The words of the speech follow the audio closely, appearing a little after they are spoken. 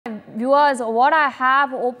viewers, what I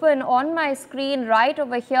have open on my screen right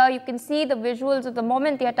over here, you can see the visuals of the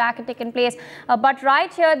moment the attack had taken place. But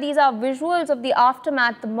right here, these are visuals of the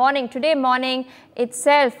aftermath, today morning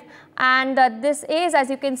itself. And this is, as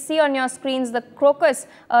you can see on your screens, the Crocus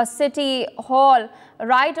City Hall.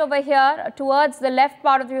 Right over here, towards the left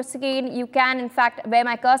part of your screen, you can, in fact, where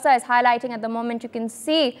my cursor is highlighting at the moment, you can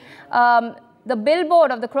see the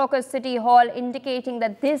billboard of the Crocus City Hall indicating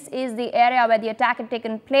that this is the area where the attack had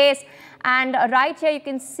taken place. And right here, you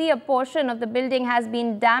can see a portion of the building has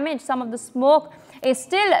been damaged. Some of the smoke is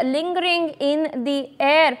still lingering in the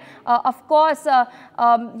air. Of course,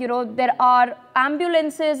 there are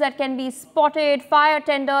ambulances that can be spotted. Fire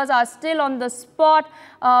tenders are still on the spot.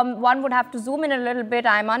 One would have to zoom in a little bit.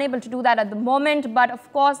 I'm unable to do that at the moment. But of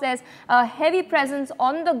course, there's a heavy presence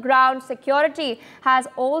on the ground. Security has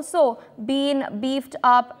also been beefed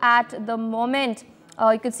up at the moment.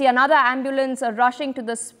 You can see another ambulance rushing to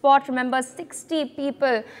the spot. Remember, 60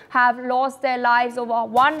 people have lost their lives. Over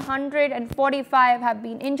 145 have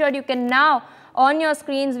been injured. You can now, on your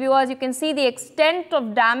screens, viewers, you can see the extent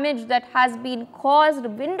of damage that has been caused.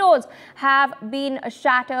 Windows have been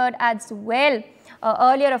shattered as well.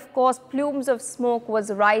 Earlier, of course, plumes of smoke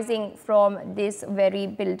was rising from this very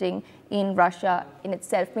building in Russia in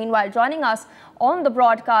itself. Meanwhile, joining us on the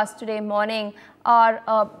broadcast today morning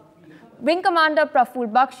are Wing Commander Praful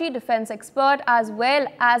Bakshi, defense expert, as well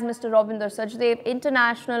as Mr. Ravinder Sachdev,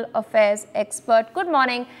 international affairs expert. Good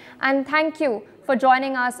morning and thank you for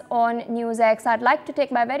joining us on NewsX. I'd like to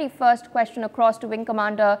take my very first question across to Wing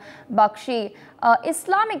Commander Bakshi.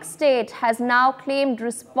 Islamic State has now claimed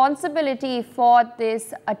responsibility for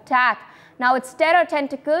this attack. Now, its terror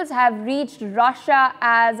tentacles have reached Russia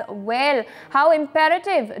as well. How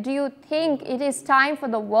imperative do you think it is time for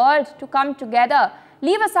the world to come together,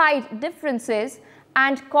 leave aside differences,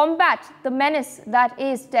 and combat the menace that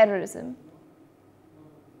is terrorism?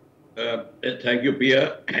 Thank you,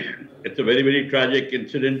 Pia. It's a very, very tragic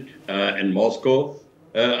incident in Moscow.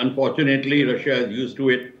 Unfortunately, Russia is used to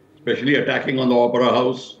it, especially attacking on the Opera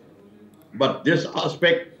House. But this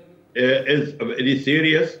aspect is very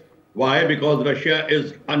serious. Why? Because Russia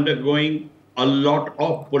is undergoing a lot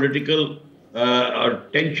of political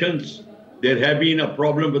tensions. There have been a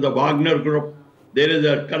problem with the Wagner group. There is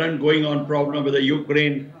a current going on problem with the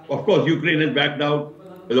Ukraine. Of course, Ukraine is backed out.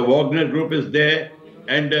 The Wagner group is there,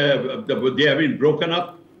 and they have been broken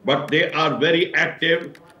up. But they are very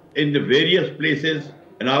active in the various places.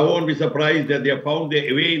 And I won't be surprised that they have found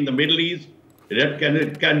their way in the Middle East. That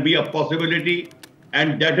can be a possibility.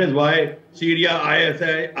 And that is why Syria,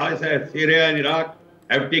 ISIS, Syria and Iraq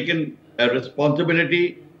have taken a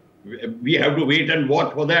responsibility. We have to wait and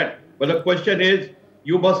watch for that. But the question is,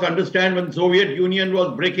 you must understand, when Soviet Union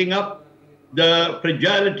was breaking up, the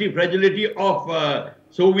fragility of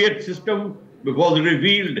Soviet system was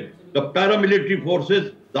revealed. The paramilitary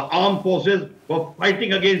forces, the armed forces were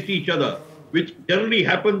fighting against each other, which generally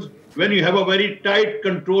happens when you have a very tight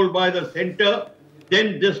control by the center.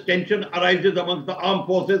 Then this tension arises amongst the armed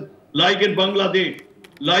forces, like in Bangladesh.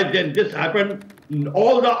 Like then this happened.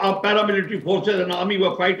 All the paramilitary forces and army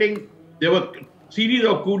were fighting. There were a series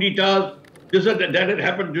of coups d'etats. That had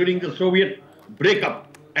happened during the Soviet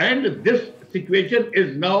breakup. And this situation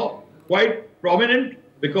is now quite prominent,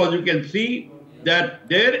 because you can see that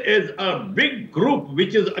there is a big group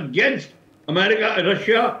which is against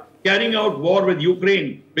Russia carrying out war with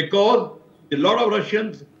Ukraine, because a lot of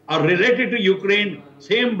Russians are related to Ukraine,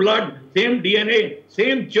 same blood, same DNA,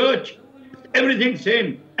 same church, everything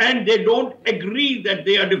same. And they don't agree that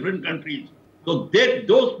they are different countries. So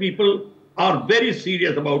those people are very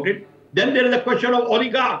serious about it. Then there is a question of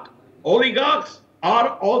oligarch. Oligarchs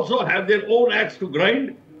also have their own axe to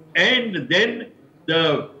grind. And then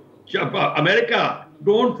America,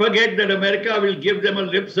 don't forget that America will give them a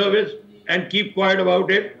lip service and keep quiet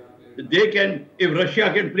about it. If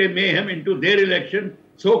Russia can play mayhem into their election,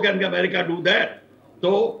 so can America do that.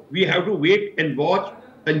 So we have to wait and watch.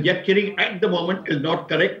 Conjecturing at the moment is not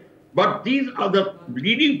correct. But these are the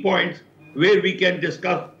leading points where we can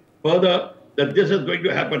discuss further that this is going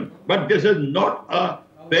to happen. But this is not a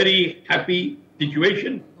very happy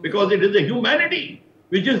situation, because it is the humanity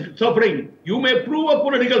which is suffering. You may prove a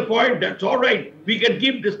political point, that's all right. We can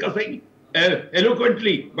keep discussing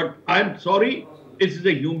eloquently, but I'm sorry, it's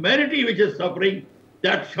the humanity which is suffering.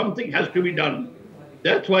 That something has to be done.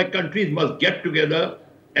 That's why countries must get together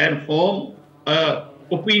and form an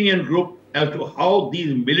opinion group as to how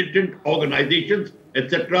these militant organizations,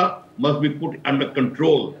 etc., must be put under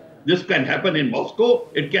control. This can happen in Moscow.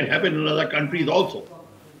 It can happen in other countries also.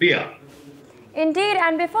 Yeah. Indeed,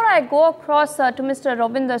 and before I go across to Mr.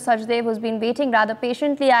 Ravinder Sachdev, who's been waiting rather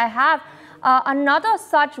patiently, I have another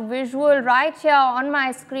such visual right here on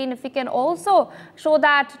my screen. If we can also show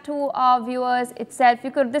that to our viewers itself,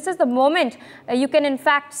 this is the moment you can in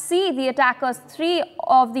fact see the attackers, three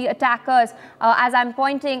of the attackers, as I'm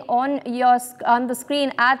pointing on the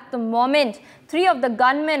screen at the moment. Three of the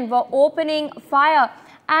gunmen were opening fire,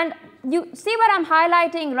 and you see what I'm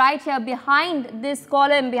highlighting right here behind this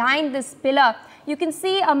column, behind this pillar. You can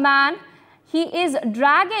see a man. He is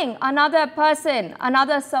dragging another person,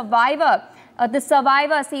 another survivor. The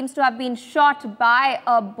survivor seems to have been shot by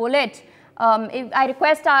a bullet. I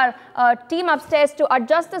request our team upstairs to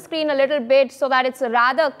adjust the screen a little bit so that it's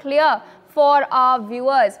rather clear for our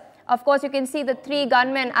viewers. Of course, you can see the three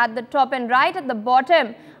gunmen at the top, and right at the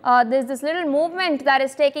bottom, there's this little movement that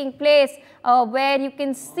is taking place where you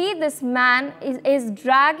can see this man is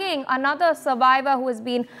dragging another survivor who has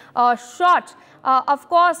been shot. Of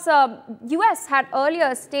course, US had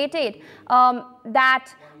earlier stated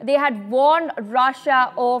that they had warned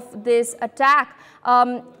Russia of this attack.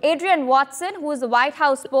 Adrian Watson, who is the White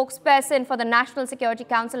House spokesperson for the National Security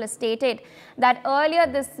Council, has stated that earlier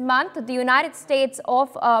this month, the United States of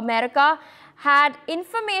America had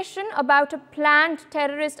information about a planned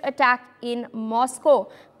terrorist attack in Moscow,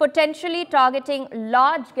 potentially targeting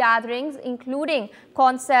large gatherings, including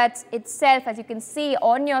concerts itself, as you can see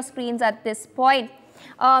on your screens at this point.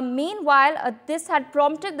 Meanwhile, this had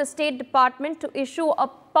prompted the State Department to issue a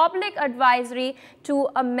public advisory to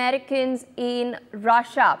Americans in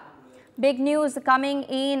Russia. Big news coming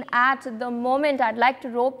in at the moment. I'd like to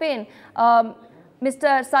rope in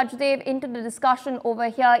Mr. Sachdev into the discussion over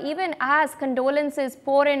here. Even as condolences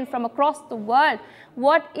pour in from across the world,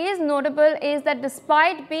 what is notable is that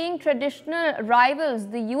despite being traditional rivals,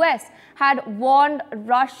 the US had warned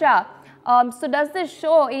Russia. So does this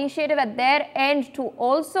show initiative at their end to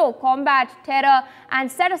also combat terror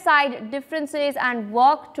and set aside differences and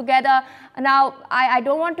work together? Now, I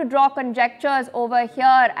don't want to draw conjectures over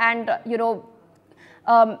here and,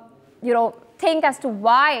 think as to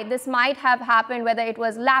why this might have happened, whether it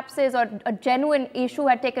was lapses or a genuine issue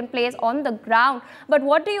had taken place on the ground. But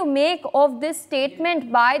what do you make of this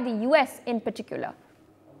statement by the US in particular?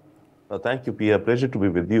 Thank you, Pia. Pleasure to be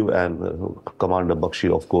with you and Commander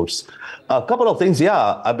Bakshi, of course. A couple of things.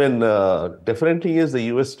 Yeah, I mean, definitely is the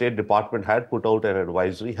US State Department had put out an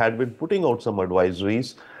advisory, had been putting out some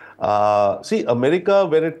advisories. See, America,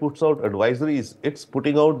 when it puts out advisories, it's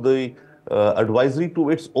putting out the advisory to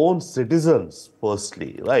its own citizens,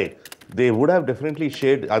 firstly, right? They would have definitely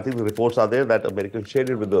shared, I think the reports are there that Americans shared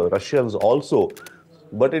it with the Russians also.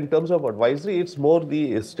 But in terms of advisory, it's more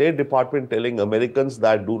the State Department telling Americans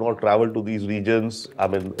that do not travel to these regions. I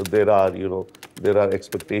mean, there are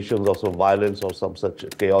expectations of some violence or some such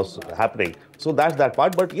chaos happening. So that's that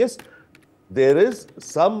part. But yes, there is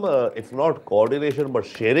some, if not coordination, but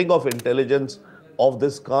sharing of intelligence of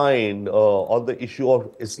this kind on the issue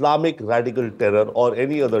of Islamic radical terror or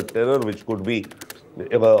any other terror which could be,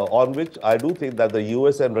 on which I do think that the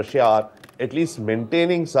US and Russia are at least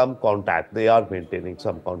maintaining some contact. They are maintaining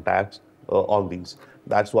some contacts on these.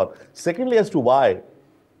 That's one. Secondly, as to why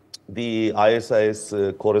the ISIS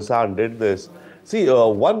Khorasan did this. See,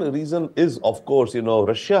 one reason is, of course,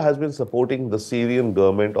 Russia has been supporting the Syrian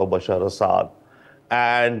government of Bashar Assad.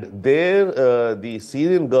 And there, the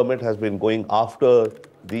Syrian government has been going after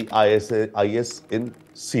the IS in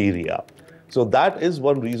Syria. So that is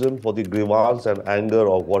one reason for the grievance and anger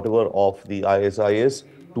or whatever of the ISIS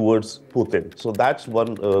towards Putin. So that's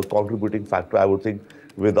one contributing factor, I would think,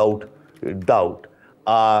 without doubt.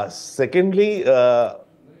 Secondly, I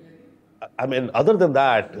mean, other than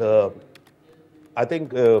that, I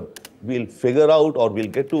think we'll figure out or we'll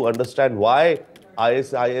get to understand why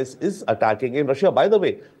ISIS is attacking in Russia. By the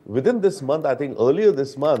way, within this month, I think earlier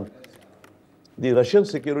this month, the Russian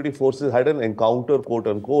security forces had an encounter, quote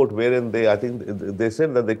unquote, wherein I think they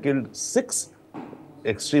said that they killed 6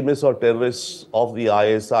 extremists or terrorists of the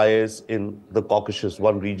ISIS in the Caucasus,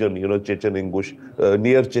 one region, Chechen Ingush,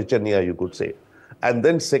 near Chechnya, you could say. And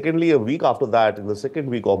then secondly, a week after that, in the second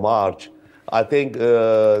week of March, I think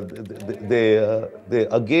they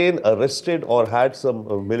again arrested or had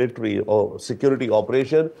some military or security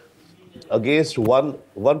operation against one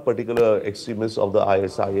particular extremist of the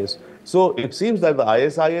ISIS. So it seems that the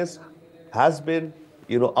ISIS has been,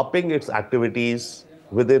 upping its activities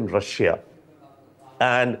within Russia.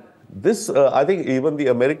 And this, I think even the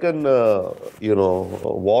American,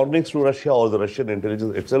 warnings to Russia or the Russian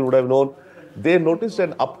intelligence itself would have known, they noticed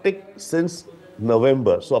an uptick since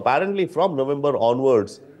November. So apparently from November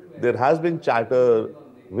onwards, there has been chatter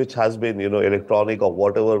which has been, electronic or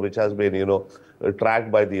whatever, which has been,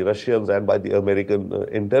 tracked by the Russians and by the American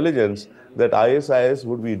intelligence, that ISIS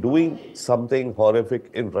would be doing something horrific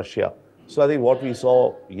in Russia. So I think what we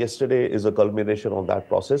saw yesterday is a culmination of that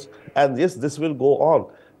process. And yes, this will go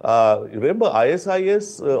on. Remember,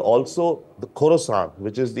 ISIS also the Khorasan,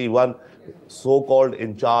 which is the one so-called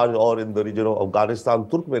in charge or in the region of Afghanistan,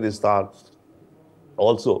 Turkmenistan.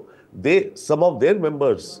 Also, some of their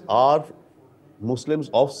members are Muslims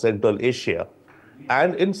of Central Asia.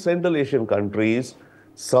 And in Central Asian countries,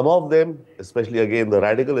 some of them, especially again the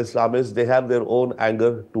radical Islamists, they have their own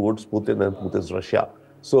anger towards Putin and Putin's Russia.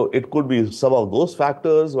 So it could be some of those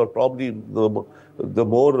factors, or probably the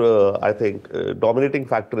more, I think, dominating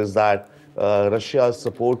factor is that Russia's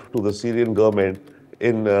support to the Syrian government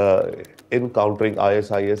in countering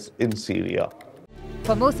ISIS in Syria.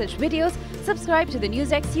 For more such videos, subscribe to the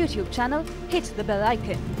NewsX YouTube channel, hit the bell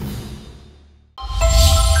icon.